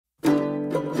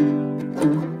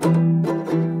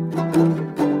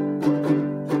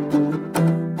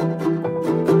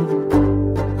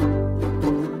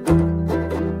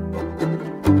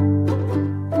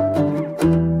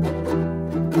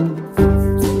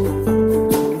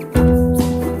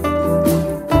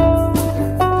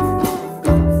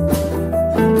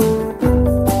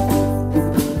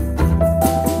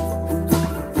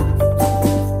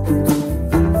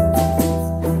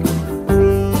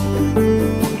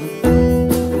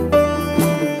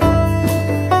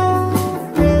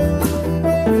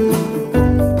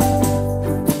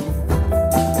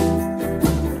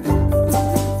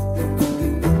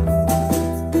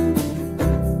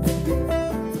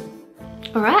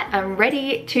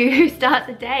Ready to start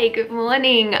the day. Good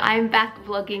morning. I'm back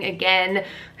vlogging again.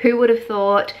 Who would have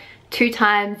thought 2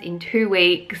 times in 2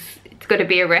 weeks? It's got to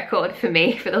be a record for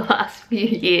me for the last few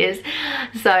years.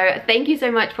 So thank you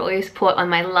so much for all your support on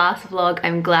my last vlog.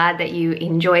 I'm glad that you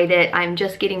enjoyed it. I'm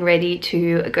just getting ready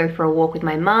to go for a walk with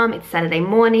my mum. It's Saturday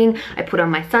morning. I put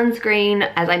on my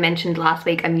sunscreen. As I mentioned last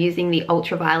week, I'm using the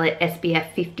ultraviolet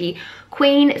SPF 50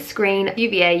 Queen Screen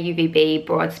UVA UVB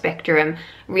broad spectrum,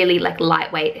 really like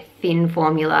lightweight thin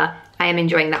formula. I am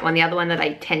enjoying that one. The other one that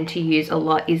I tend to use a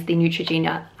lot is the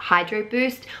Neutrogena Hydro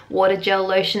Boost Water Gel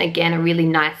Lotion. Again, a really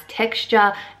nice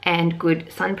texture and good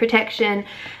sun protection.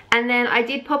 And then I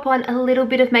did pop on a little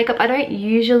bit of makeup. I don't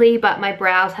usually, but my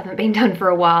brows haven't been done for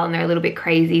a while and they're a little bit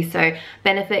crazy. So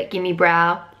Benefit Gimme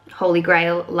Brow, Holy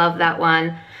Grail, love that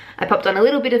one. I popped on a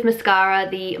little bit of mascara,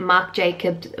 the Marc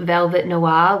Jacobs Velvet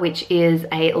Noir, which is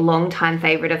a long-time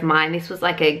favorite of mine. This was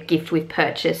like a gift with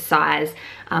purchase size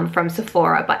from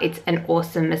Sephora, but it's an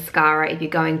awesome mascara if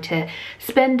you're going to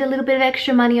spend a little bit of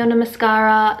extra money on a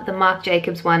mascara. The Marc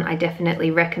Jacobs one I definitely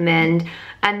recommend.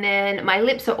 And then my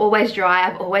lips are always dry.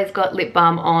 I've always got lip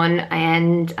balm on,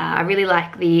 and I really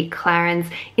like the Clarins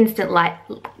Instant Light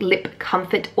Lip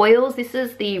Comfort Oils. This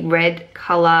is the red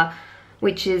color,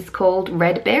 which is called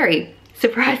Red Berry.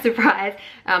 Surprise, surprise.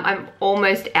 I'm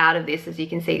almost out of this. As you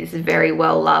can see, this is very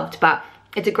well loved, but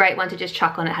it's a great one to just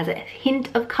chuck on. It has a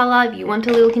hint of color if you want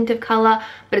a little hint of color,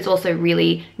 but it's also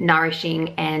really nourishing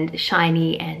and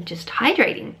shiny and just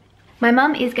hydrating. My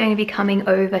mum is going to be coming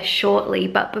over shortly,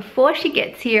 but before she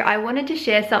gets here, I wanted to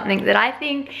share something that I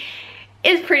think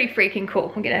is pretty freaking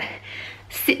cool. I'm gonna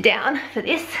sit down for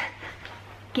this,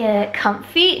 get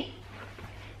comfy.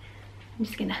 I'm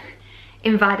just gonna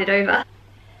invite it over.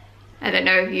 I don't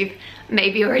know if you've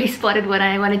maybe already spotted what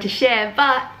I wanted to share,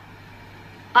 but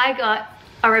I got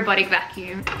a robotic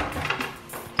vacuum.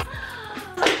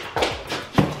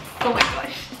 Oh my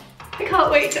gosh, I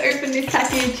can't wait to open this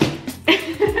package.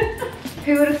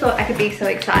 Who would have thought I could be so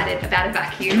excited about a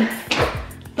vacuum?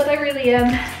 But I really am.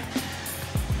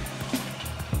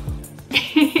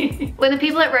 When the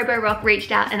people at Roborock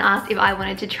reached out and asked if I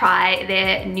wanted to try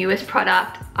their newest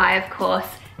product, I of course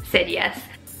said yes.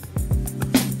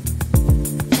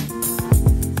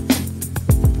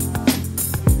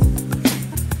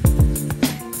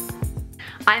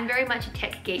 I'm very much a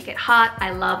tech geek at heart.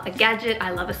 I love a gadget,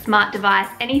 I love a smart device,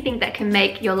 anything that can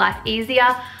make your life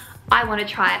easier. I want to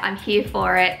try it, I'm here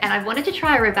for it. And I've wanted to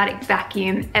try a robotic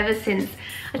vacuum ever since,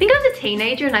 I think I was a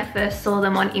teenager and I first saw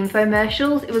them on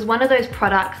infomercials. It was one of those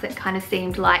products that kind of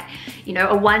seemed like, you know,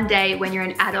 a one day when you're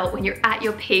an adult, when you're at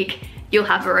your peak, you'll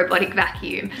have a robotic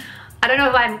vacuum. I don't know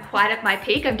if I'm quite at my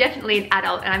peak. I'm definitely an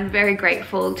adult, and I'm very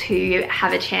grateful to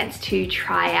have a chance to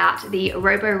try out the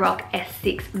Roborock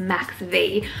S6 Max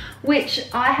V, which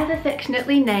I have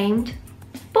affectionately named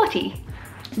Body.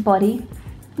 Body,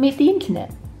 meet the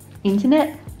internet.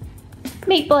 Internet,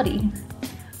 meet Body.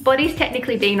 Body's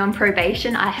technically been on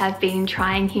probation. I have been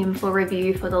trying him for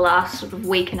review for the last sort of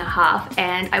week and a half,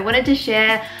 and I wanted to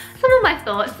share some of my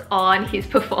thoughts on his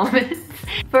performance.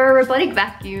 For a robotic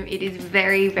vacuum, it is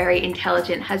very, very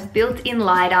intelligent, has built-in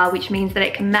LiDAR, which means that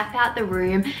it can map out the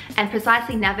room and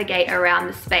precisely navigate around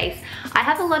the space. I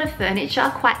have a lot of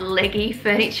furniture, quite leggy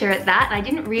furniture at that, and I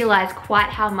didn't realize quite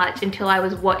how much until I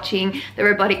was watching the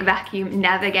robotic vacuum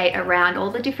navigate around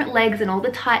all the different legs and all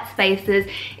the tight spaces.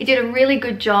 It did a really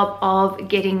good job of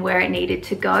getting where it needed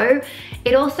to go.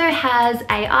 It also has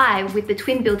AI with the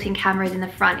twin built-in cameras in the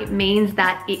front. It means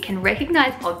that it can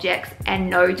recognize objects and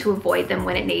know to avoid them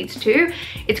when it needs to.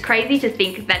 It's crazy to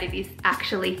think that it is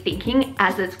actually thinking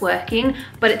as it's working,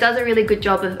 but it does a really good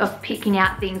job of picking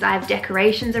out things. I have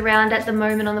decorations around at the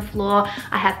moment on the floor.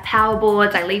 I have power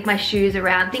boards, I leave my shoes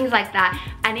around, things like that,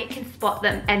 and it can spot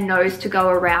them and knows to go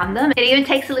around them. It even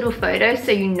takes a little photo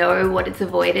so you know what it's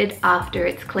avoided after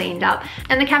it's cleaned up.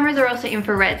 And the cameras are also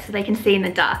infrared, so they can see in the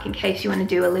dark in case you want to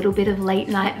do a little bit of late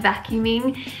night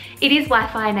vacuuming. It is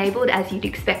Wi-Fi enabled, as you'd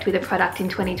expect with a product in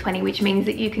 2020, which means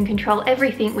that you can control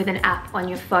everything with an app on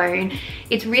your phone.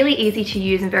 It's really easy to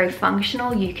use and very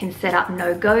functional. You can set up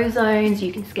no-go zones,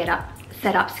 you can set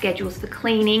up schedules for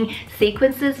cleaning,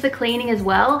 sequences for cleaning as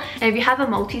well. And if you have a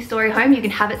multi-story home, you can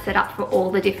have it set up for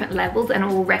all the different levels and it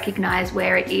will recognize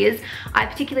where it is. I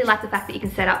particularly like the fact that you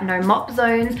can set up no mop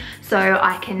zones, so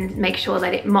I can make sure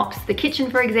that it mops the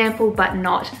kitchen, for example, but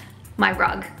not my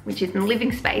rug, which is in the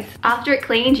living space. After it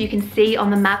cleans, you can see on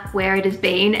the map where it has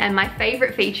been, and my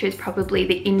favorite feature is probably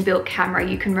the inbuilt camera.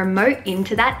 You can remote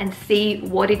into that and see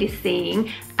what it is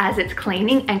seeing as it's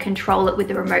cleaning and control it with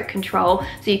the remote control,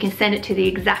 so you can send it to the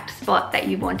exact spot that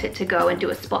you want it to go and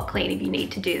do a spot clean if you need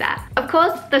to do that. Of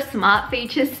course, the smart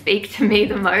features speak to me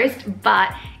the most,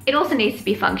 but it also needs to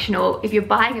be functional. If you're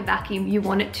buying a vacuum, you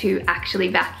want it to actually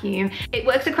vacuum. It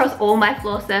works across all my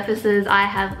floor surfaces. I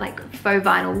have like faux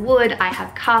vinyl wood, I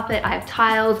have carpet, I have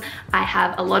tiles, I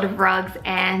have a lot of rugs,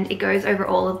 and it goes over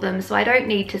all of them, so I don't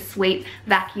need to sweep,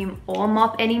 vacuum, or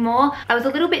mop anymore. I was a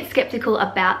little bit skeptical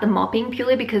about the mopping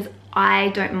purely because I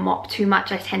don't mop too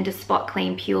much. I tend to spot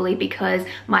clean purely because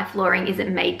my flooring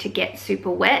isn't made to get super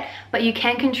wet, but you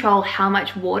can control how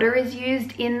much water is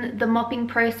used in the mopping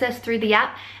process through the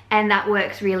app, and that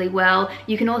works really well.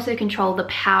 You can also control the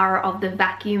power of the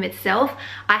vacuum itself.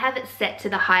 I have it set to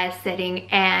the highest setting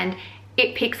and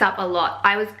it picks up a lot.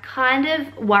 I was kind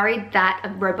of worried that a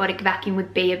robotic vacuum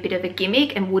would be a bit of a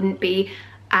gimmick and wouldn't be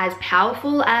as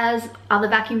powerful as other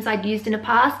vacuums I'd used in the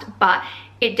past, but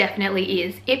it definitely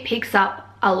is. It picks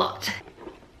up a lot.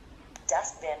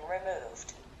 Dustbin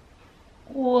removed.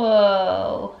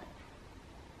 Whoa.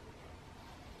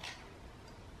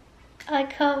 I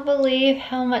can't believe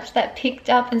how much that picked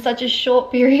up in such a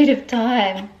short period of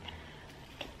time.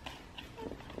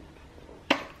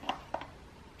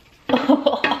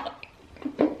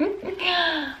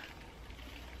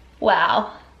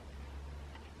 Wow.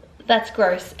 That's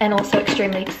gross and also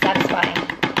extremely satisfying.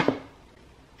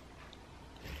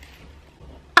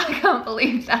 I can't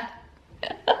believe that.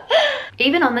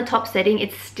 Even on the top setting,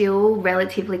 it's still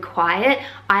relatively quiet.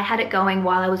 I had it going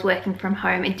while I was working from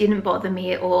home. It didn't bother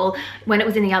me at all. When it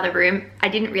was in the other room, I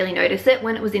didn't really notice it.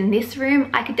 When it was in this room,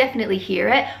 I could definitely hear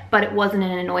it, but it wasn't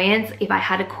an annoyance. If I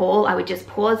had a call, I would just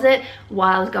pause it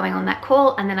while I was going on that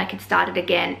call, and then I could start it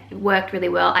again. It worked really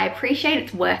well. I appreciate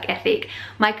its work ethic.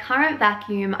 My current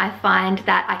vacuum, I find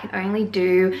that I can only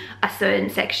do a certain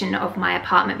section of my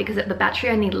apartment because the battery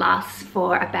only lasts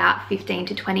for about 15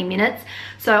 to 20 minutes.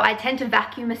 So I tend to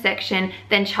vacuum a section,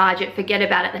 then charge it, forget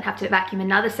about it, then have to vacuum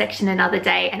another section another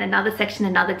day and another section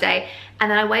another day, and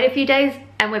then I wait a few days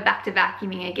and we're back to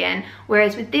vacuuming again.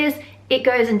 Whereas with this, it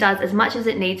goes and does as much as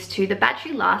it needs to. The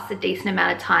battery lasts a decent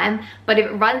amount of time, but if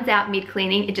it runs out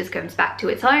mid-cleaning, it just comes back to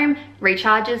its home,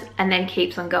 recharges, and then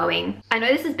keeps on going. I know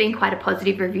this has been quite a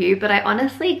positive review, but I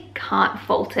honestly can't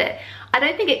fault it. I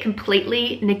don't think it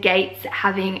completely negates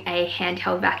having a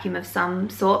handheld vacuum of some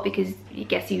sort, because I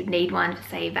guess you'd need one for,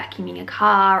 say, vacuuming a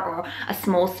car or a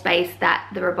small space that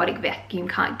the robotic vacuum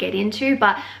can't get into.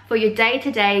 But for your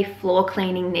day-to-day floor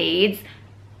cleaning needs,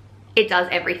 it does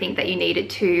everything that you need it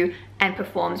to and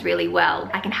performs really well.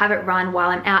 I can have it run while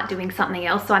I'm out doing something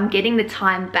else, so I'm getting the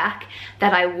time back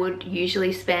that I would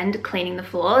usually spend cleaning the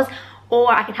floors,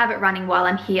 or I can have it running while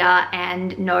I'm here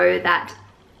and know that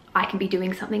I can be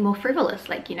doing something more frivolous,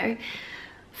 like, you know,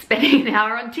 spending an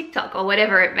hour on TikTok or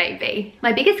whatever it may be.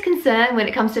 My biggest concern when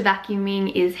it comes to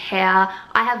vacuuming is hair.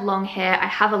 I have long hair, I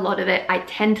have a lot of it. I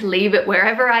tend to leave it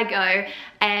wherever I go,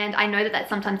 and I know that that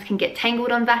sometimes can get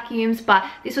tangled on vacuums, but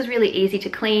this was really easy to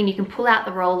clean. You can pull out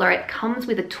the roller. It comes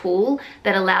with a tool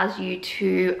that allows you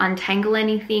to untangle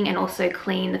anything and also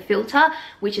clean the filter,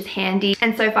 which is handy.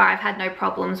 And so far I've had no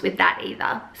problems with that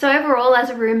either. So overall, as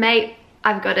a roommate,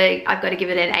 I've got to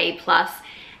give it an A+.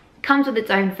 Comes with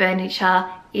its own furniture,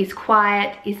 is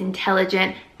quiet, is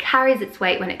intelligent, carries its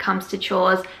weight when it comes to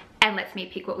chores, and lets me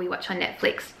pick what we watch on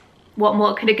Netflix. What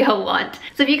more could a girl want?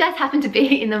 So if you guys happen to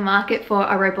be in the market for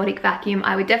a robotic vacuum,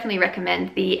 I would definitely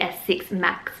recommend the S6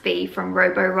 Max V from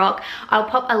Roborock. I'll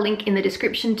pop a link in the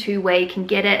description to where you can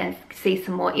get it and see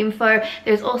some more info.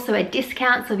 There's also a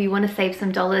discount, so if you want to save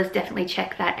some dollars, definitely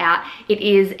check that out. It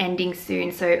is ending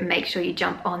soon, so make sure you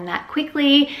jump on that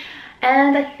quickly.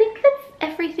 And I think that's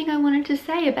everything I wanted to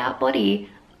say about body.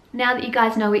 Now that you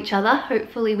guys know each other,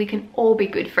 hopefully we can all be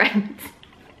good friends.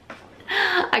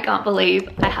 I can't believe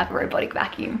I have a robotic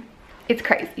vacuum. It's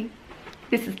crazy.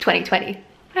 This is 2020.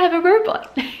 I have a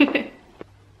robot.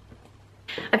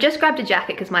 I've just grabbed a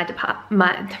jacket because my God,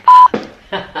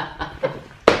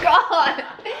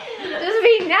 just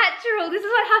be natural. This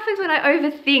is what happens when I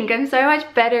overthink. I'm so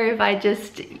much better if I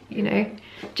just, you know,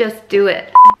 just do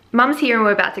it. Mum's here and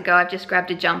we're about to go. I've just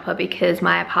grabbed a jumper because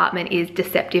my apartment is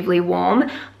deceptively warm,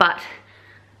 but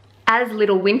as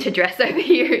little winter dress over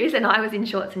here is, and I was in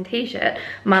shorts and t-shirt,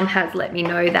 Mum has let me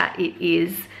know that it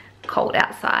is cold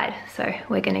outside. So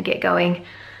we're gonna get going.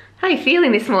 How are you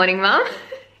feeling this morning, Mum?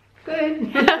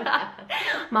 Good.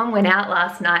 Mum went out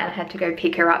last night. I had to go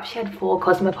pick her up. She had 4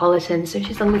 Cosmopolitans, so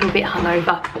she's a little bit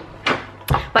hungover.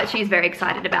 But she's very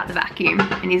excited about the vacuum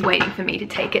and is waiting for me to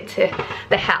take it to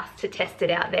the house to test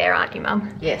it out there, aren't you,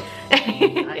 Mum? Yes, I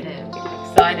am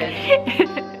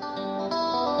excited.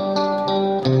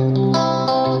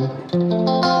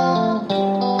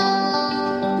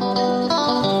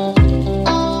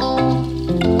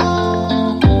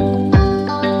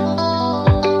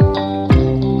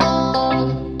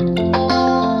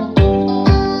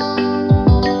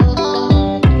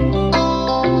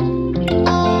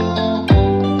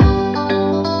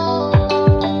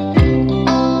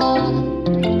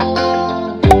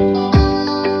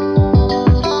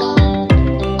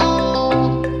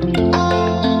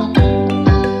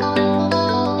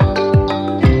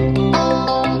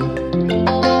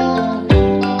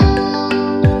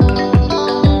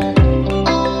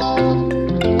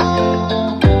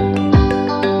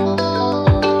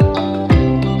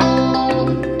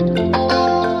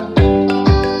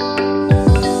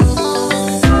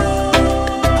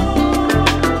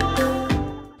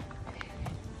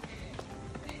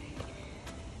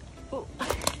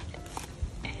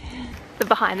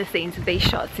 Behind the scenes of these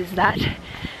shots is that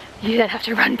you don't have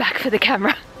to run back for the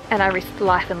camera. And I risked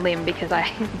life and limb because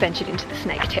I ventured into the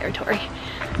snake territory.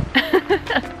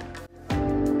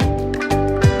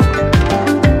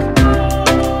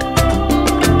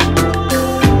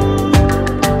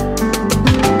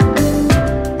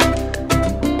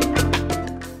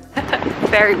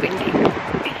 Very windy.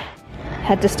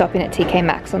 Had to stop in at TK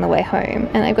Maxx on the way home,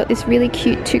 and they've got this really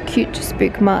cute, too cute to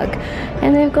spook mug,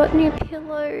 and they've got new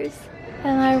pillows.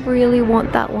 And I really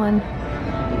want that one.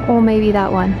 Or maybe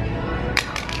that one.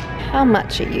 How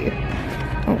much are you?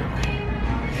 Oh.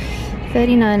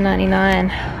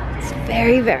 $39.99. It's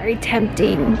very, very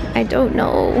tempting. I don't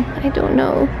know. I don't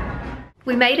know.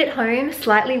 We made it home,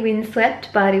 slightly windswept,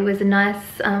 but it was a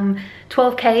nice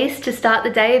 12 Ks to start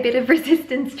the day, a bit of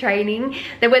resistance training.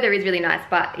 The weather is really nice,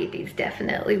 but it is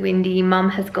definitely windy. Mum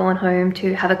has gone home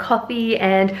to have a coffee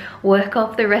and work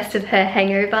off the rest of her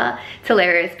hangover. It's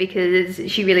hilarious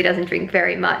because she really doesn't drink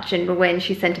very much, and when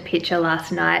she sent a picture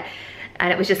last night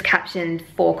and it was just captioned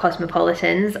 4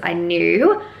 Cosmopolitans, I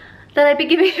knew that I'd be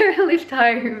giving her a lift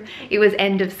home. It was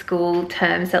end of school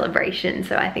term celebration,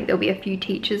 so I think there'll be a few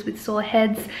teachers with sore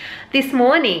heads. This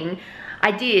morning,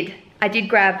 I did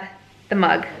grab the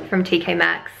mug from TK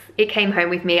Maxx. It came home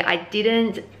with me. I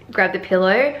didn't grab the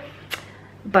pillow,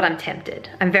 but I'm tempted.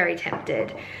 I'm very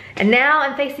tempted. And now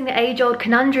I'm facing the age-old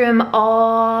conundrum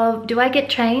of, do I get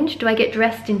changed? Do I get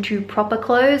dressed into proper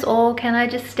clothes, or can I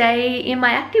just stay in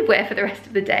my activewear for the rest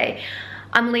of the day?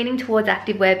 I'm leaning towards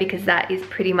activewear because that is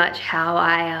pretty much how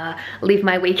I live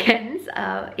my weekends,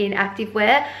 in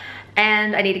activewear,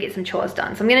 and I need to get some chores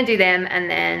done. So I'm gonna do them and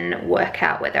then work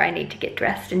out whether I need to get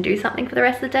dressed and do something for the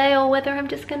rest of the day or whether I'm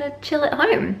just gonna chill at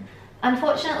home.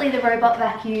 Unfortunately, the robot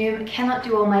vacuum cannot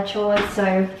do all my chores,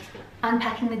 so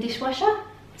unpacking the dishwasher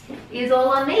is all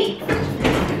on me.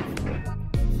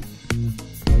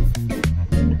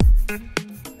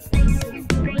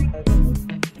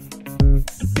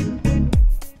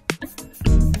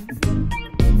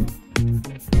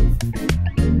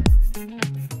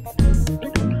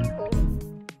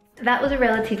 That was a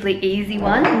relatively easy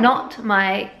one, not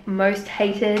my most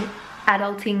hated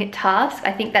adulting task.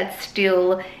 I think that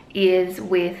still is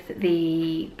with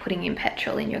the putting in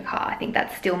petrol in your car. I think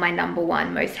that's still my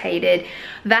 #1 most hated.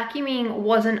 Vacuuming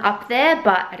wasn't up there,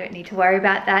 but I don't need to worry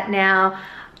about that now.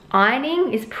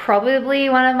 Ironing is probably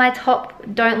one of my top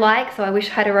don't like, so I wish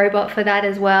I had a robot for that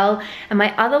as well. And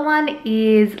my other one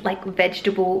is like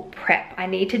vegetable prep. I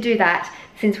need to do that.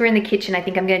 Since we're in the kitchen, I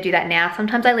think I'm gonna do that now.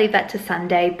 Sometimes I leave that to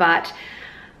Sunday, but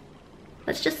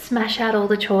let's just smash out all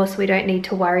the chores so we don't need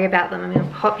to worry about them. I'm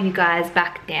gonna pop you guys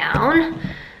back down.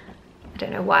 I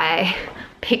don't know why I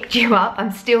picked you up.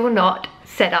 I'm still not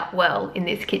set up well in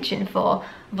this kitchen for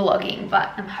vlogging,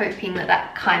 but I'm hoping that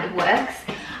that kind of works.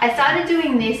 I started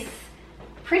doing this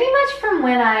pretty much from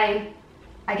when I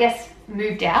guess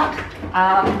moved out.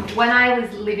 When I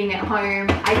was living at home,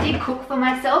 I did cook for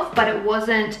myself, but it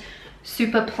wasn't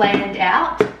super planned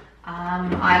out.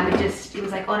 I would just, it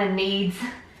was like on a needs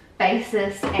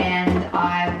basis, and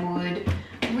I would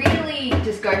really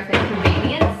just go for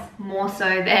convenience more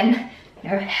so than, you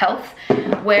know, health.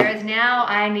 Whereas now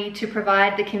I need to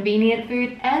provide the convenient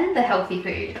food and the healthy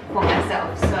food for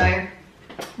myself. So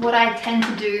what I tend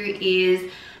to do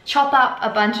is chop up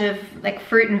a bunch of like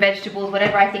fruit and vegetables,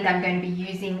 whatever I think I'm going to be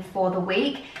using for the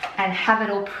week, and have it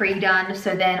all pre-done,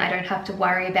 so then I don't have to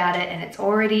worry about it and it's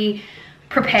already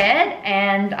prepared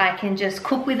and I can just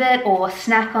cook with it or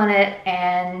snack on it,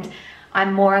 and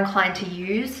I'm more inclined to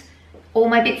use all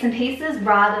my bits and pieces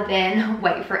rather than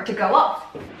wait for it to go off.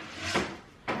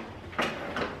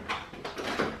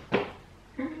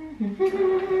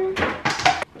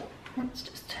 Let's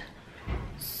just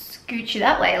scooch you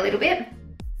that way a little bit.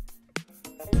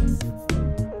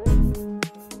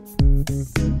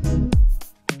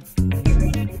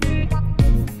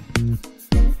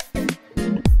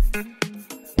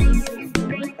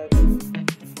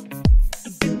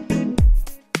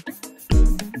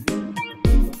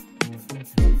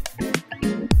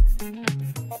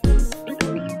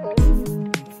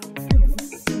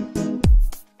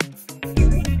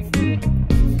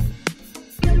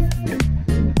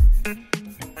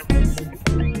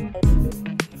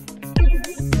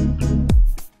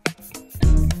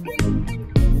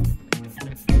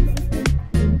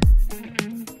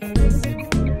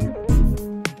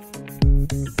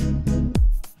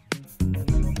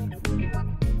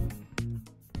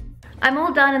 I'm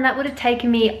all done, and that would have taken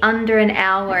me under an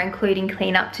hour including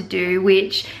cleanup to do,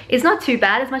 which is not too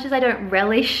bad. As much as I don't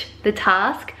relish the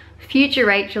task, future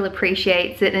Rachel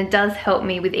appreciates it, and it does help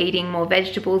me with eating more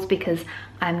vegetables because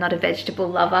I'm not a vegetable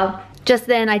lover. Just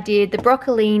then I did the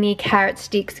broccolini, carrot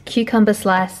sticks, cucumber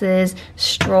slices,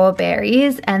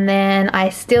 strawberries, and then I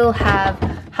still have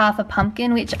half a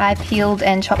pumpkin which I peeled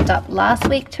and chopped up last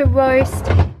week to roast,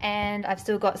 and I've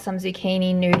still got some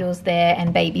zucchini noodles there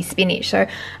and baby spinach. So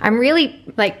I'm really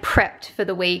like prepped for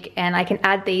the week, and I can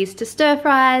add these to stir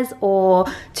fries or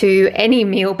to any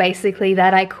meal basically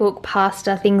that I cook,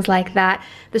 pasta, things like that.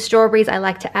 The strawberries I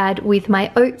like to add with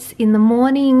my oats in the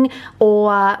morning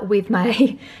or with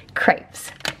my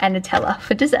crepes and Nutella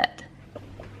for dessert.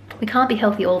 We can't be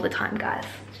healthy all the time, guys.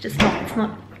 It's just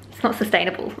not, it's not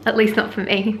sustainable, at least not for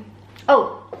me.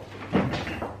 Oh,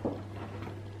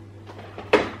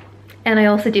 and I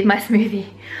also did my smoothie,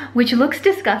 which looks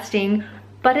disgusting,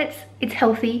 but it's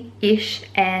healthy-ish,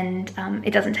 and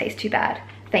it doesn't taste too bad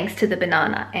thanks to the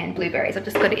banana and blueberries. I've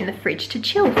just got it in the fridge to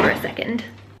chill for a second.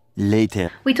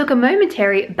 Later. We took a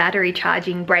momentary battery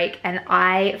charging break and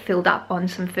I filled up on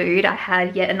some food. I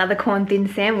had yet another corn thin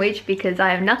sandwich because I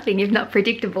have nothing if not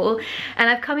predictable. And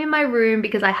I've come in my room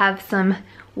because I have some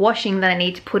washing that I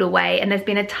need to put away, and there's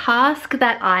been a task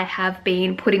that I have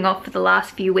been putting off for the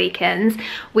last few weekends,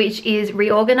 which is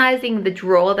reorganizing the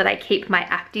drawer that I keep my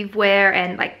activewear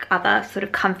and like other sort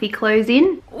of comfy clothes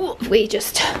in. Ooh, we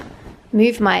just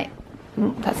move my...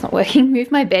 that's not working.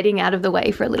 Move my bedding out of the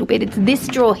way for a little bit. It's this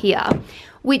drawer here,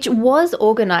 which was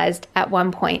organized at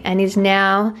one point and is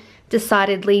now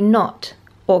decidedly not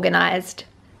organized.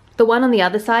 The one on the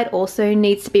other side also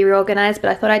needs to be reorganized, but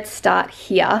I thought I'd start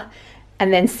here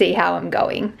and then see how I'm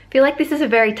going. I feel like this is a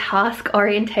very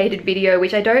task-orientated video,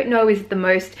 which I don't know is the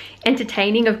most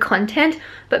entertaining of content,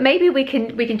 but maybe we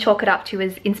can chalk it up to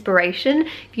as inspiration.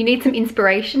 If you need some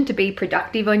inspiration to be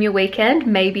productive on your weekend,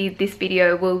 maybe this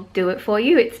video will do it for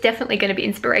you. It's definitely going to be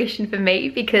inspiration for me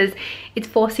because it's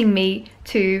forcing me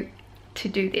to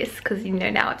do this, because you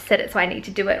know now I've said it, so I need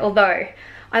to do it. Although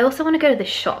I also want to go to the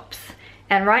shops,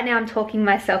 and right now I'm talking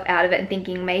myself out of it and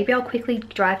thinking maybe I'll quickly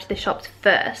drive to the shops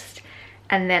first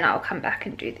and then I'll come back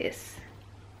and do this.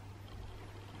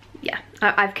 Yeah,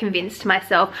 I've convinced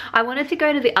myself. I wanted to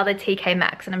go to the other TK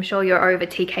Maxx, and I'm sure you're over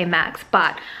TK Maxx,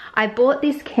 but I bought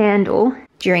this candle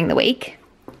during the week,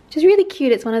 which is really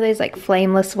cute. It's one of those like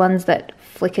flameless ones that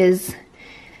flickers.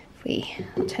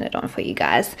 I'll turn it on for you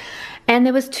guys. And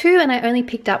there was two and I only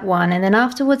picked up one, and then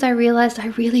afterwards I realized I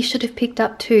really should have picked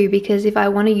up two, because if I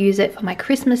want to use it for my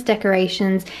Christmas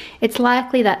decorations, it's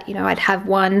likely that, you know, I'd have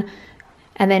one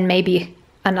and then maybe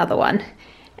another one,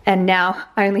 and now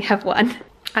I only have one.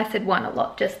 I said one a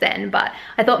lot just then, but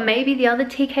I thought maybe the other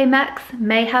TK Maxx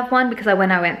may have one, because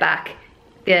when I went back,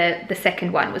 the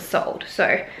second one was sold.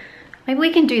 So maybe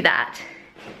we can do that,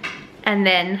 and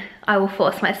then I will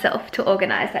force myself to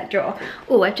organize that drawer.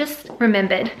 Oh, I just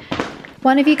remembered.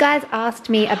 One of you guys asked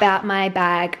me about my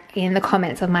bag in the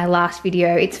comments of my last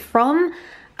video. It's from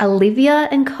Olivia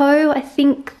 & Co, I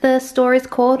think the store is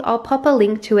called. I'll pop a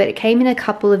link to it. It came in a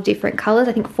couple of different colors,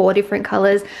 I think 4 different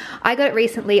colors. I got it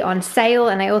recently on sale,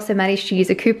 and I also managed to use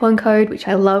a coupon code, which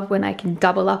I love when I can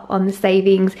double up on the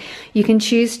savings. You can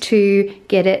choose to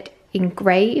get it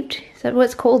engraved, is that what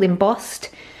it's called? Embossed?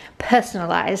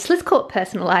 Personalized. Let's call it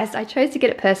personalized. I chose to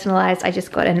get it personalized. I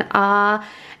just got an R,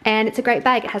 and it's a great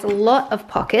bag. It has a lot of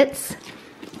pockets,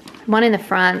 one in the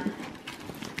front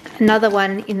another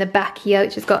one in the back here,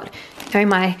 which has got, you know,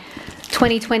 my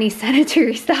 2020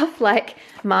 sanitary stuff like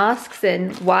masks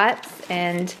and wipes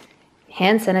and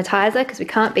hand sanitizer, because we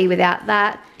can't be without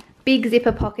that. Big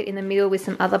zipper pocket in the middle with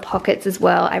some other pockets as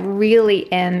well. I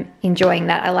really am enjoying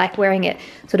that. I like wearing it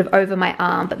sort of over my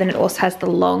arm, but then it also has the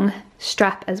long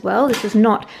strap as well. This is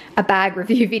not a bag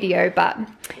review video, but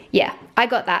yeah, I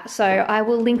got that. So I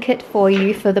will link it for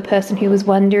you for the person who was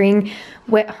wondering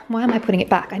why am I putting it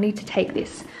back? I need to take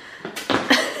this.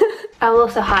 I will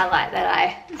also highlight that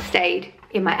I stayed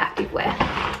in my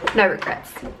activewear. No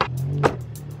regrets.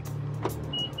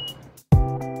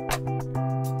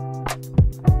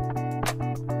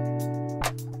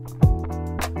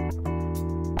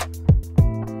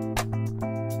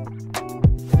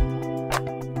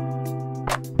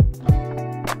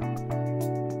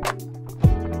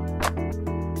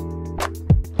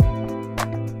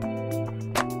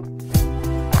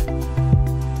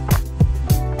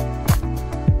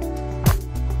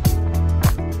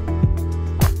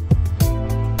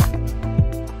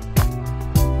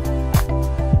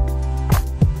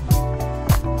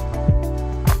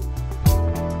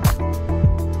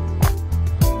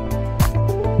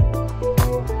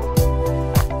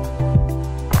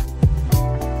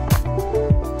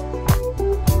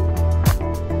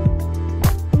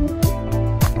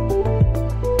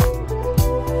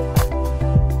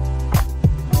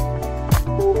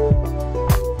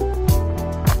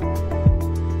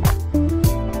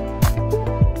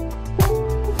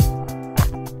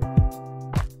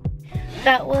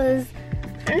 That was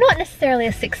not necessarily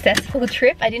a successful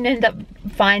trip. I didn't end up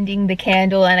finding the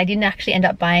candle, and I didn't actually end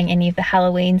up buying any of the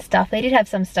Halloween stuff. They did have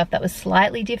some stuff that was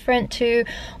slightly different to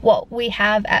what we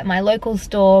have at my local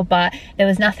store, but there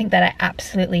was nothing that I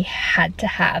absolutely had to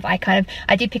have.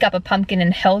 I did pick up a pumpkin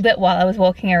and held it while I was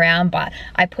walking around, but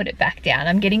I put it back down.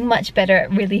 I'm getting much better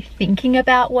at really thinking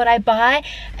about what I buy,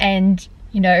 and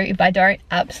you know, if I don't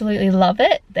absolutely love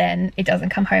it, then it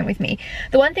doesn't come home with me.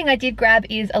 The one thing I did grab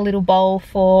is a little bowl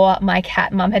for my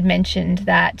cat. Mum had mentioned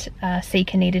that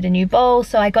Seeker needed a new bowl,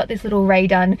 so I got this little Ray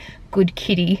Dunn Good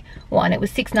Kitty one. It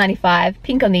was $6.95,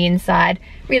 pink on the inside,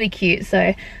 really cute.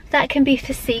 So that can be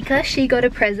for Seeker. She got a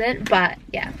present, but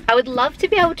yeah, I would love to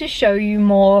be able to show you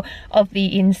more of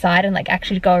the inside and like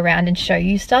actually go around and show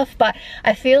you stuff, but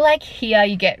I feel like here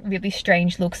you get really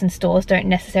strange looks, and stores don't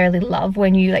necessarily love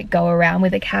when you like go around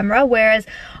with a camera, whereas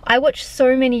I watch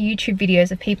so many YouTube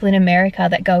videos of people in America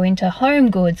that go into Home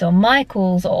Goods or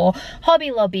Michael's or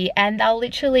Hobby Lobby, and they'll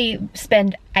literally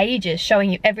spend ages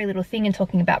showing you every little thing and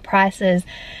talking about prices.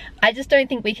 I just don't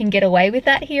think we can get away with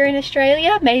that here in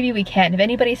Australia. Maybe we can. If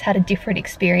anybody's had a different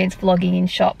experience vlogging in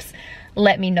shops,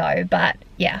 let me know. But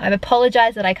yeah, I've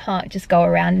apologized that I can't just go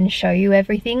around and show you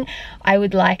everything. I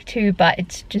would like to, but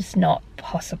it's just not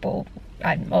possible.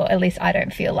 Or at least I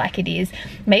don't feel like it is.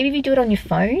 Maybe if you do it on your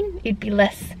phone, it'd be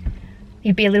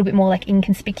a little bit more like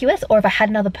inconspicuous, or if I had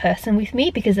another person with me,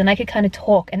 because then I could kind of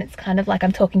talk and it's kind of like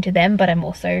I'm talking to them, but I'm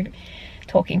also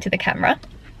talking to the camera.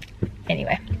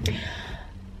 Anyway,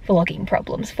 vlogging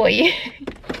problems for you.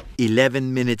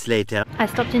 11 minutes later. I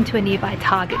stopped into a nearby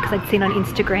Target because I'd seen on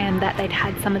Instagram that they'd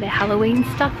had some of their Halloween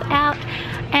stuff out,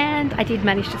 and I did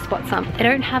manage to spot some. They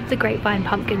don't have the grapevine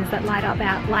pumpkins that light up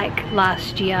out like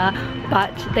last year,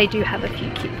 but they do have a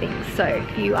few cute things. So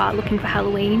if you are looking for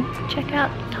Halloween, check out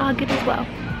Target as well.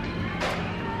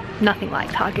 Nothing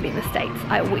like Target in the States.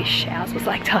 I wish ours was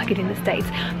like Target in the States,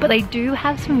 but they do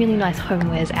have some really nice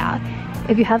homewares out.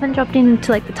 If you haven't dropped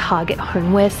into like the Target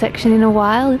homeware section in a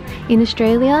while in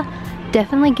Australia,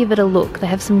 definitely give it a look. They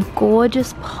have some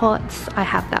gorgeous pots. I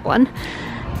have that one.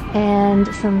 And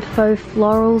some faux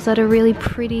florals that are really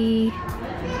pretty.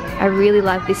 I really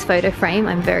love this photo frame.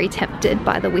 I'm very tempted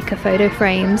by the wicker photo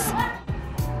frames.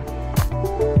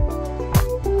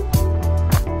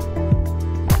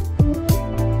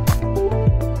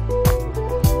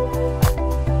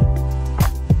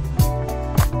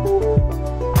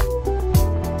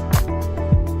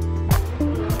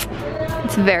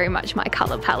 It's very much my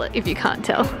color palette, if you can't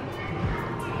tell.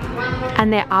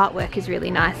 And their artwork is really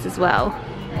nice as well.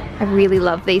 I really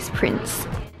love these prints.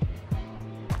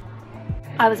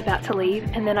 I was about to leave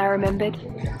and then I remembered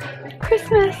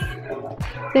Christmas.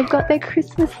 They've got their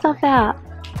Christmas stuff out.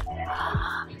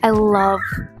 I love,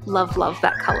 love, love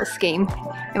that color scheme.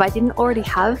 If I didn't already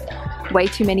have way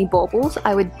too many baubles,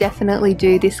 I would definitely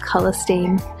do this color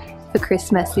scheme for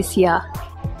Christmas this year.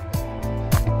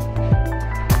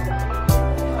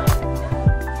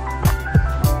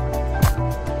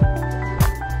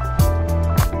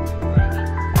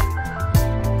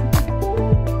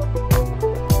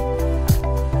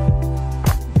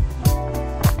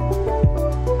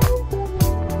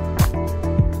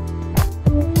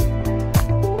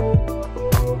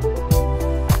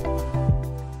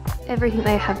 Everything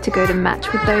they have to go to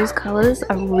match with those colours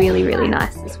are really, really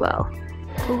nice as well.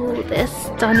 Oh, they're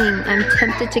stunning. I'm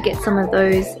tempted to get some of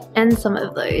those and some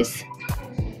of those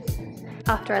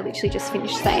after I literally just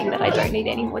finished saying that I don't need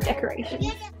any more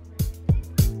decorations.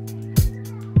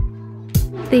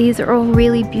 These are all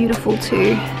really beautiful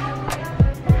too.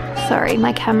 Sorry,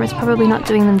 my camera's probably not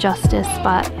doing them justice,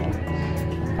 but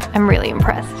I'm really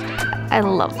impressed. I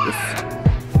love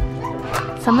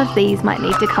this. Some of these might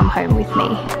need to come home with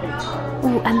me.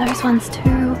 Oh, and those ones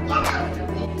too.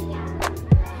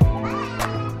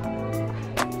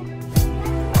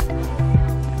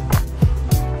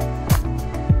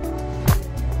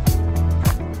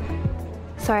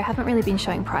 Sorry, I haven't really been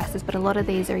showing prices, but a lot of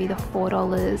these are either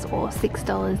 $4 or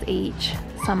 $6 each.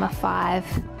 Some are $5.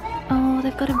 Oh,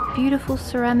 they've got a beautiful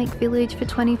ceramic village for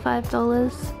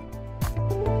 $25.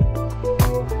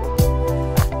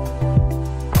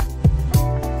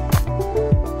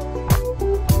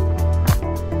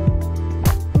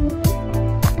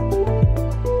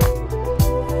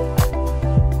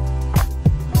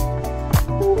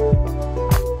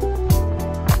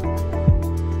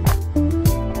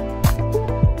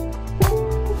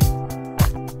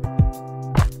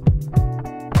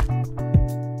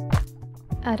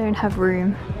 I don't have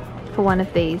room for one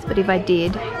of these, but if I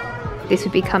did, this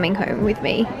would be coming home with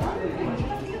me.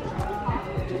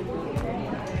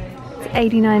 It's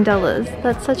 $89.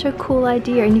 That's such a cool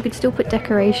idea, and you could still put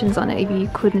decorations on it if you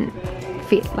couldn't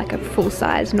fit like a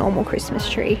full-size normal Christmas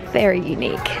tree. Very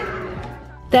unique.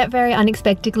 That very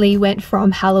unexpectedly went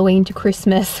from Halloween to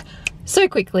Christmas so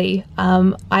quickly.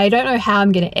 I don't know how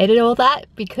I'm gonna edit all that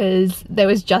because there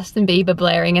was Justin Bieber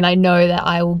blaring, and I know that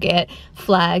I will get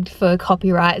flagged for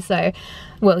copyright, so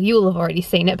well, you will have already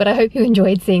seen it, but I hope you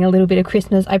enjoyed seeing a little bit of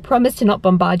Christmas. I promise to not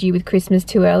bombard you with Christmas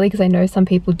too early because I know some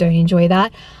people don't enjoy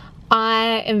that.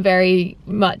 I am very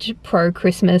much pro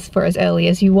Christmas for as early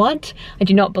as you want. I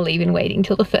do not believe in waiting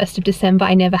till the 1st of December.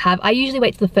 I never have. I usually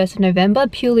wait till the 1st of November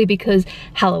purely because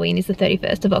Halloween is the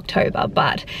 31st of October.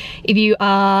 But if you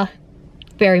are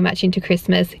very much into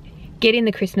Christmas, get in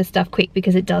the Christmas stuff quick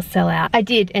because it does sell out. I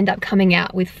did end up coming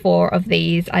out with 4 of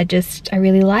these. I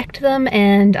really liked them,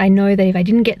 and I know that if I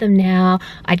didn't get them now,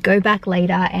 I'd go back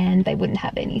later and they wouldn't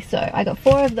have any. So I got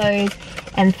 4 of those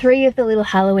and 3 of the little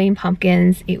Halloween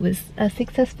pumpkins. It was a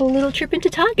successful little trip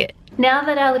into Target. Now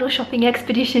that our little shopping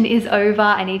expedition is over,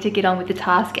 I need to get on with the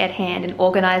task at hand and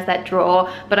organize that drawer,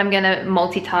 but I'm gonna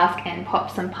multitask and pop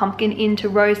some pumpkin into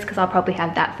roast because I'll probably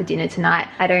have that for dinner tonight.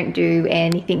 I don't do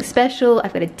anything special.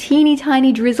 I've got a teeny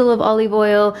tiny drizzle of olive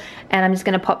oil, and I'm just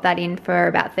gonna pop that in for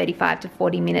about 35 to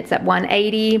 40 minutes at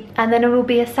 180. And then it will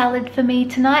be a salad for me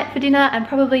tonight for dinner, and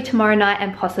probably tomorrow night,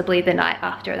 and possibly the night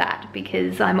after that,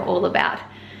 because I'm all about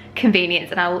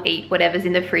convenience and I will eat whatever's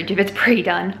in the fridge if it's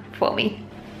pre-done for me.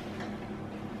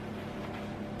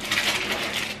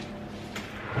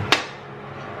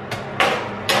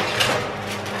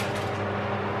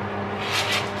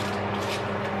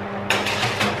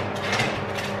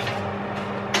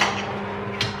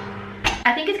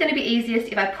 I think it's going to be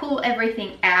easiest if I pull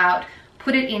everything out,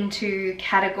 put it into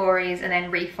categories, and then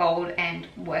refold and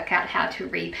work out how to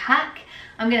repack.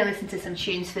 I'm going to listen to some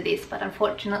tunes for this, but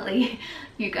unfortunately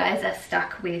you guys are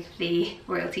stuck with the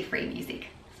royalty-free music.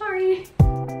 Sorry.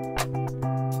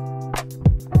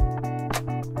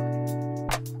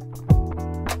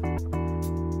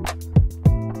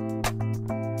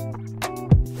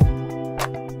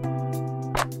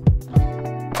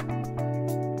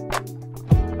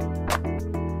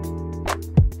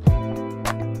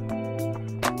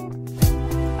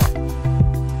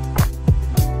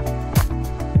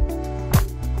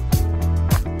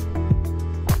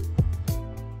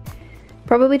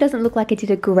 Probably doesn't look like I did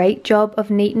a great job of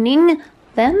neatening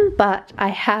them, but I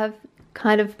have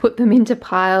kind of put them into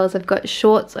piles. I've got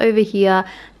shorts over here,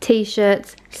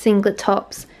 t-shirts, singlet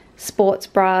tops, sports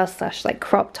bras / like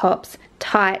crop tops,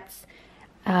 tights,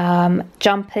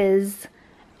 jumpers,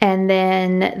 and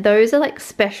then those are like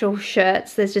special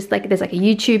shirts. There's a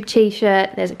YouTube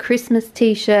t-shirt, there's a Christmas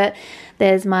t-shirt,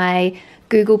 there's my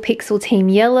Google Pixel Team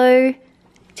Yellow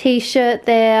t-shirt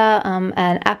there, an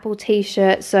Apple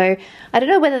t-shirt. So I don't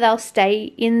know whether they'll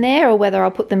stay in there or whether I'll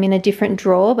put them in a different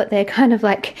drawer, but they're kind of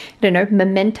like, I don't know,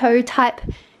 memento type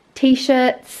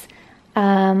t-shirts.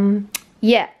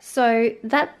 Yeah, so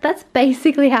that's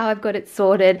basically how I've got it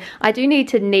sorted. I do need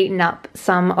to neaten up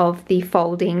some of the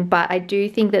folding, but I do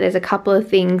think that there's a couple of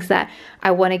things that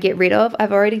I want to get rid of.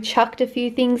 I've already chucked a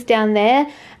few things down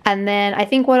there, and then I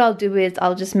think what I'll do is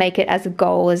I'll just make it as a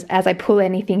goal as I pull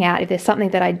anything out. If there's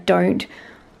something that I don't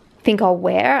think I'll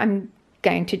wear, I'm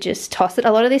going to just toss it.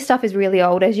 A lot of this stuff is really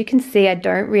old. As you can see, I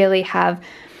don't really have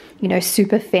you know,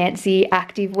 super fancy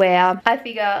activewear. I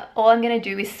figure all I'm gonna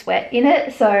do is sweat in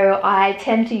it, so I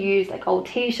tend to use like old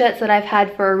t-shirts that I've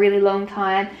had for a really long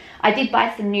time. I did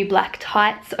buy some new black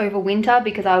tights over winter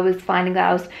because I was finding that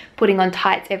I was putting on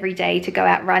tights every day to go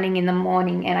out running in the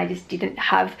morning, and I just didn't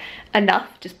have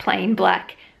enough just plain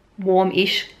black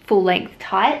warm-ish full-length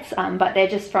tights, but they're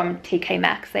just from TK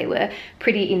Maxx. They were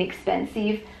pretty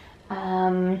inexpensive.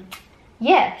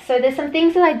 Yeah, so there's some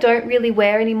things that I don't really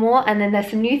wear anymore, and then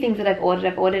there's some new things that I've ordered.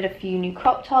 I've ordered a few new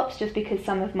crop tops just because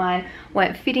some of mine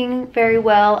weren't fitting very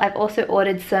well. I've also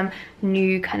ordered some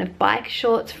new kind of bike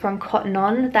shorts from Cotton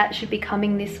On that should be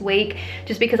coming this week,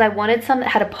 just because I wanted some that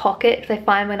had a pocket, because I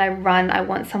find when I run I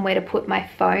want somewhere to put my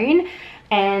phone.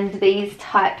 And these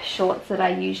type shorts that I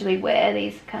usually wear,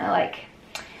 these kind of like,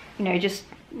 you know, just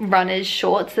runners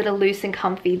shorts that are loose and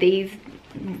comfy, these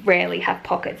rarely have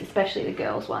pockets, especially the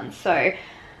girls ones. So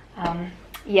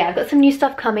yeah, I've got some new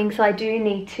stuff coming, so I do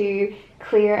need to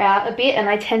clear out a bit, and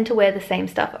I tend to wear the same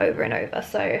stuff over and over,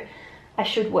 so I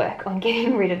should work on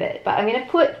getting rid of it. But I'm gonna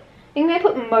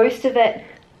put most of it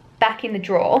back in the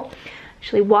drawer.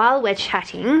 Actually, while we're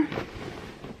chatting,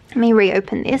 let me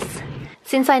reopen this.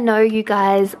 Since I know you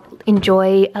guys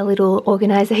enjoy a little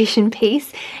organization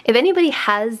piece, if anybody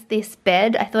has this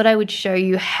bed, I thought I would show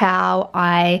you how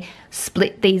I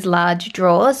split these large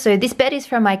drawers. So this bed is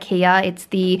from IKEA. It's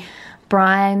the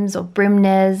Brimes or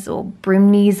Brimnes or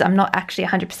Brimneys. I'm not actually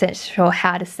 100% sure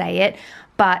how to say it,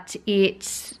 but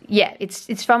it's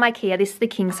from IKEA. This is the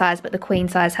king size, but the queen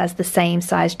size has the same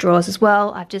size drawers as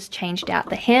well. I've just changed out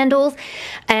the handles,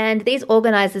 and these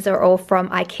organizers are all from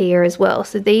IKEA as well.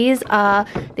 So these are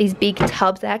these big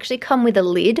tubs. They actually come with a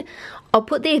lid. I'll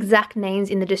put the exact names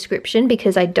in the description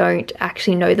because I don't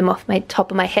actually know them off my top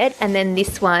of my head. And then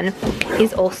this one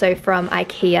is also from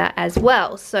IKEA as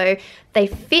well. So they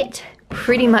fit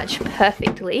pretty much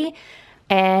perfectly.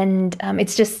 And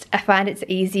it's just, I find it's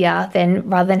easier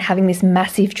rather than having this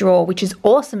massive drawer, which is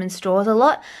awesome and stores a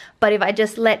lot. But if I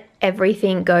just let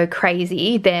everything go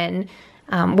crazy, then,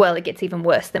 well, it gets even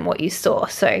worse than what you saw.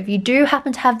 So if you do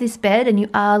happen to have this bed and you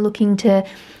are looking to,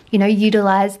 you know,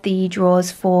 utilize the drawers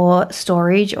for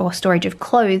storage or storage of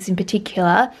clothes in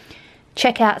particular,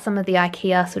 check out some of the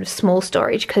IKEA sort of small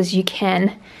storage, because you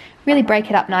can really break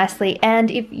it up nicely.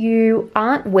 And if you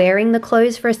aren't wearing the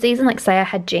clothes for a season, like say I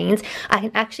had jeans, I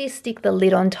can actually stick the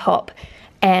lid on top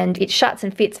and it shuts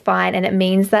and fits fine, and it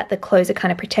means that the clothes are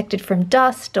kind of protected from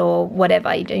dust or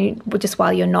whatever you do, just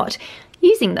while you're not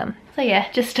using them. So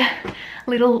yeah, just a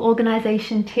little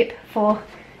organization tip for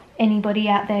anybody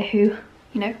out there who,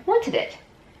 you know, wanted it.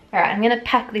 All right, I'm gonna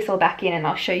pack this all back in and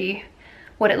I'll show you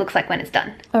what it looks like when it's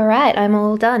done. All right, I'm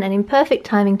all done, and in perfect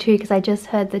timing too, because I just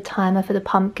heard the timer for the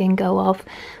pumpkin go off.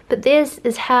 But this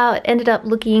is how it ended up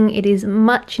looking. It is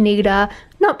much neater,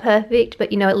 not perfect,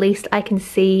 but you know, at least I can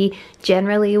see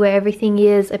generally where everything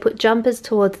is. I put jumpers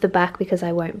towards the back because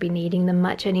I won't be needing them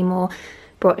much anymore.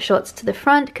 Brought shorts to the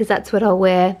front because that's what I'll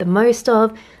wear the most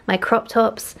of. My crop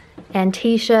tops and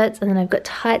t-shirts, and then I've got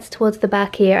tights towards the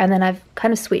back here, and then I've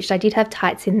kind of switched. I did have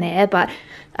tights in there, but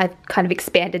I've kind of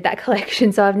expanded that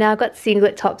collection, so I've now got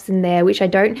singlet tops in there, which I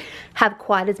don't have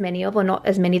quite as many of, or not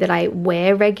as many that I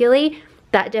wear regularly.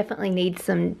 That definitely needs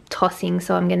some tossing,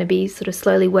 so I'm going to be sort of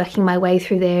slowly working my way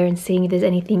through there and seeing if there's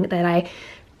anything that I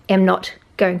am not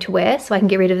going to wear, so I can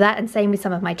get rid of that. And same with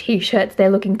some of my t-shirts, they're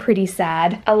looking pretty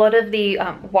sad. A lot of the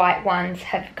white ones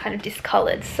have kind of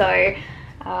discolored, so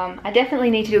I definitely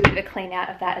need to do a bit of a clean out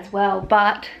of that as well.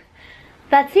 But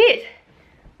that's it.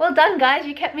 Well done, guys,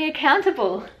 you kept me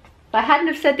accountable. If I hadn't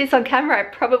have said this on camera, I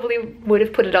probably would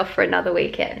have put it off for another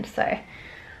weekend. So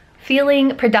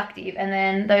feeling productive, and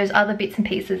then those other bits and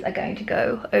pieces are going to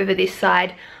go over this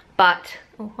side. But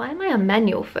why am I on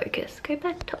manual focus? Go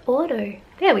back to auto.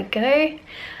 There we go.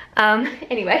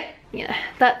 Anyway, you know,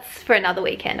 that's for another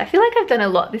weekend. I feel like I've done a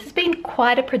lot. This has been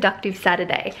quite a productive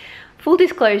Saturday. Full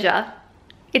disclosure,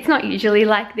 it's not usually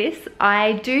like this.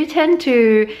 I do tend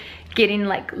to get in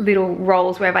like little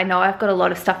roles where if I know I've got a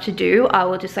lot of stuff to do, I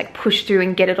will just like push through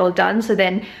and get it all done. So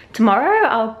then tomorrow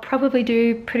I'll probably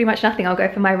do pretty much nothing. I'll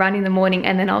go for my run in the morning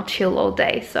and then I'll chill all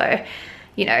day. So,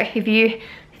 you know, if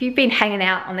you've been hanging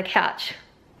out on the couch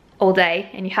all day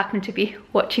and you happen to be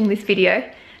watching this video,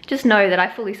 just know that I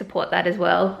fully support that as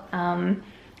well.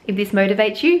 If this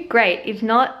motivates you, great. If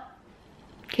not,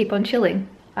 keep on chilling.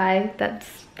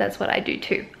 That's what I do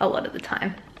too a lot of the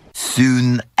time.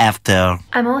 Soon after.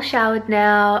 I'm all showered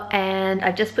now and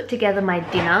I've just put together my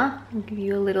dinner. I'll give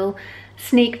you a little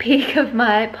sneak peek of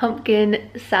my pumpkin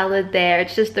salad there.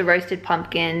 It's just the roasted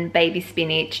pumpkin, baby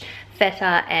spinach,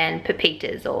 feta and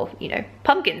pepitas, or, you know,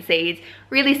 pumpkin seeds.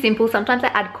 Really simple. Sometimes I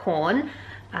add corn,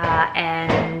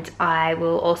 and I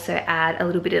will also add a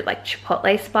little bit of like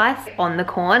chipotle spice on the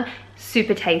corn.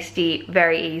 Super tasty,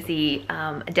 very easy.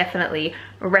 Definitely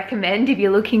recommend if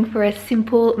you're looking for a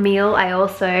simple meal. I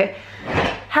also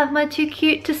have my Too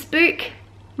Cute to Spook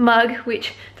mug,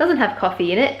 which doesn't have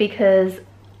coffee in it because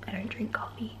I don't drink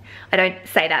coffee. I don't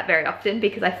say that very often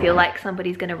because I feel like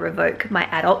somebody's gonna revoke my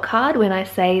adult card when I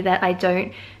say that I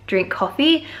don't drink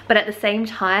coffee. But at the same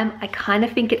time, I kind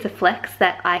of think it's a flex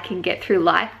that I can get through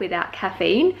life without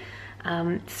caffeine.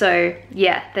 So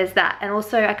yeah, there's that. And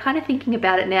also I kind of thinking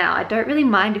about it now, I don't really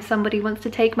mind if somebody wants to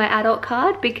take my adult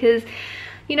card because,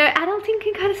 you know, adulting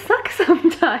can kind of suck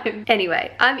sometimes.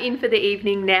 Anyway, I'm in for the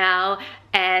evening now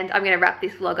and I'm gonna wrap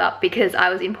this vlog up because I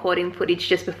was importing footage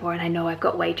just before and I know I've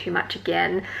got way too much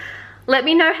again. Let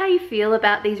me know how you feel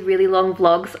about these really long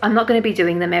vlogs. I'm not gonna be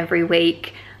doing them every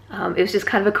week. It was just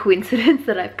kind of a coincidence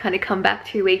that I've kind of come back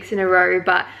 2 weeks in a row,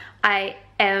 but I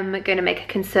am going to make a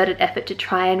concerted effort to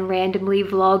try and randomly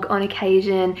vlog on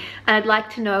occasion. And I'd like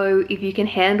to know if you can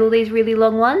handle these really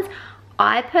long ones.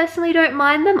 I personally don't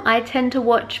mind them. I tend to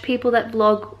watch people that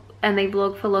vlog and they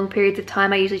vlog for long periods of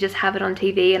time. I usually just have it on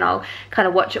TV and I'll kind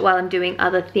of watch it while I'm doing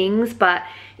other things. But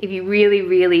if you really,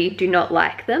 really do not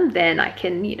like them, then I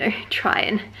can, you know, try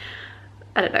and,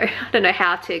 I don't know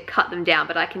how to cut them down,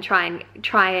 but I can try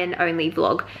and only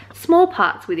vlog small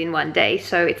parts within one day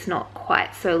so it's not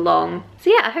quite so long. So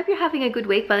yeah, I hope you're having a good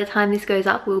week. By the time this goes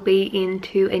up, we'll be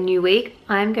into a new week.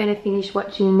 I'm going to finish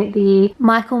watching the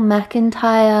Michael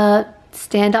McIntyre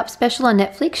stand-up special on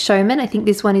Netflix, Showman. I think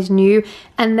this one is new.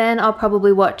 And then I'll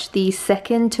probably watch the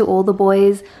second To All the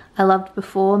Boys I Loved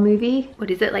Before movie. What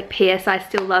is it, like P.S. I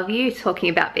Still Love You, talking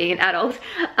about being an adult.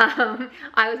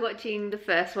 I was watching the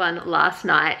first one last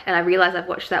night and I realized I've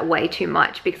watched that way too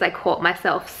much because I caught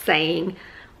myself saying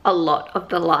a lot of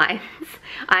the lines.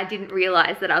 I didn't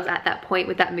realize that I was at that point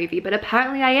with that movie, but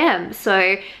apparently I am.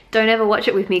 So don't ever watch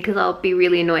it with me because I'll be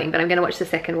really annoying, but I'm gonna watch the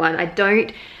second one. I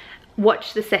don't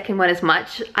watch the second one as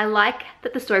much. I like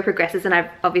that the story progresses and I've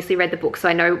obviously read the book so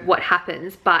I know what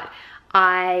happens, but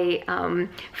I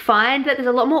find that there's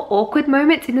a lot more awkward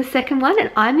moments in the second one,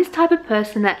 and I'm this type of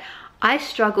person that I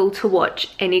struggle to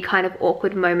watch any kind of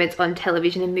awkward moments on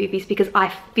television and movies because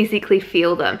I physically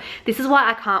feel them. This is why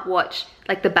I can't watch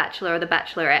like The Bachelor or The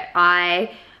Bachelorette. I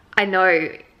know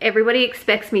everybody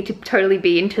expects me to totally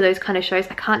be into those kind of shows.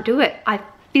 I can't do it. I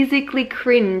physically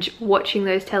cringe watching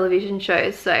those television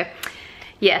shows. So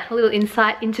yeah, a little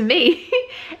insight into me.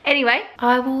 Anyway,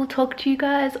 I will talk to you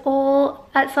guys all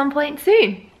at some point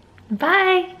soon.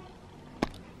 Bye.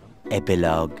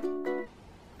 Epilogue.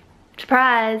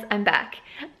 Surprise, I'm back.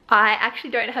 I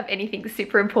actually don't have anything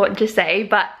super important to say,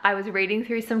 but I was reading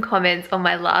through some comments on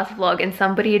my last vlog and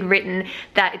somebody had written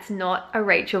that it's not a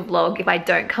Rachel vlog if I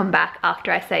don't come back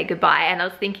after I say goodbye, and I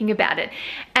was thinking about it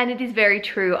and it is very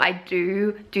true. I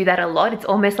do that a lot. It's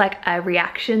almost like a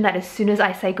reaction that as soon as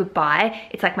I say goodbye,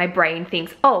 it's like my brain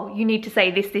thinks, oh, you need to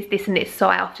say this, this, this and this, so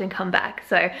I often come back.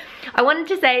 So I wanted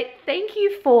to say thank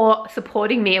you for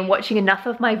supporting me and watching enough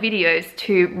of my videos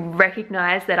to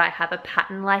recognize that I have a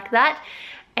pattern like that.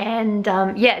 And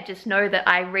yeah, just know that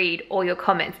I read all your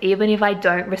comments. Even if I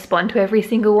don't respond to every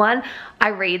single one, I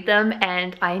read them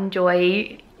and I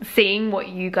enjoy seeing what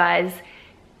you guys,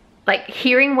 like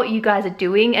hearing what you guys are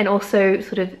doing, and also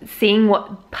sort of seeing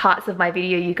what parts of my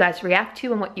video you guys react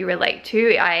to and what you relate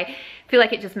to. I feel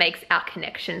like it just makes our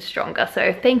connection stronger.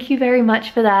 So thank you very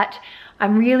much for that.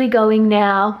 I'm really going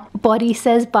now. Body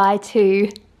says bye too.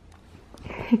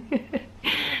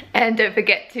 And don't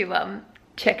forget to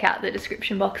check out the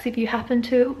description box if you happen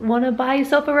to want to buy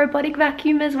yourself a robotic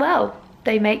vacuum as well.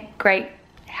 They make great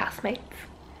housemates.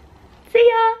 See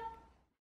ya!